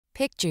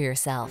Picture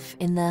yourself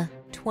in the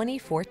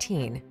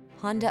 2014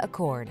 Honda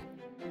Accord.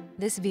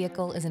 This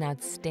vehicle is an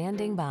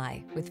outstanding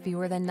buy with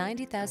fewer than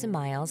 90,000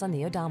 miles on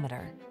the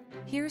odometer.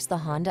 Here's the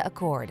Honda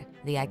Accord,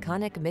 the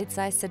iconic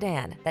midsize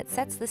sedan that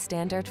sets the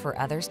standard for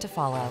others to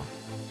follow.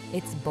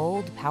 Its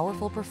bold,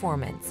 powerful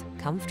performance,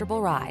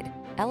 comfortable ride,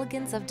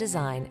 elegance of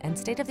design, and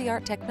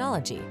state-of-the-art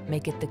technology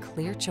make it the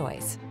clear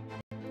choice.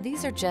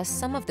 These are just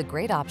some of the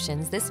great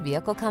options this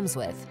vehicle comes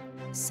with: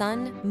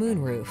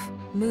 moonroof,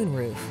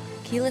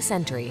 keyless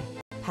entry,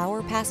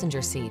 power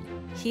passenger seat,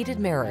 heated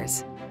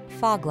mirrors,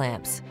 fog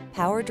lamps,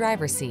 power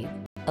driver's seat,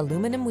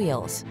 aluminum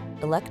wheels,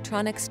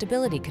 electronic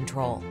stability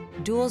control,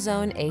 dual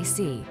zone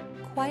AC,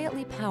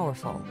 quietly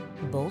powerful,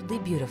 boldly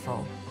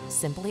beautiful,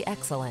 simply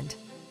excellent.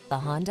 The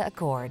Honda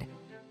Accord.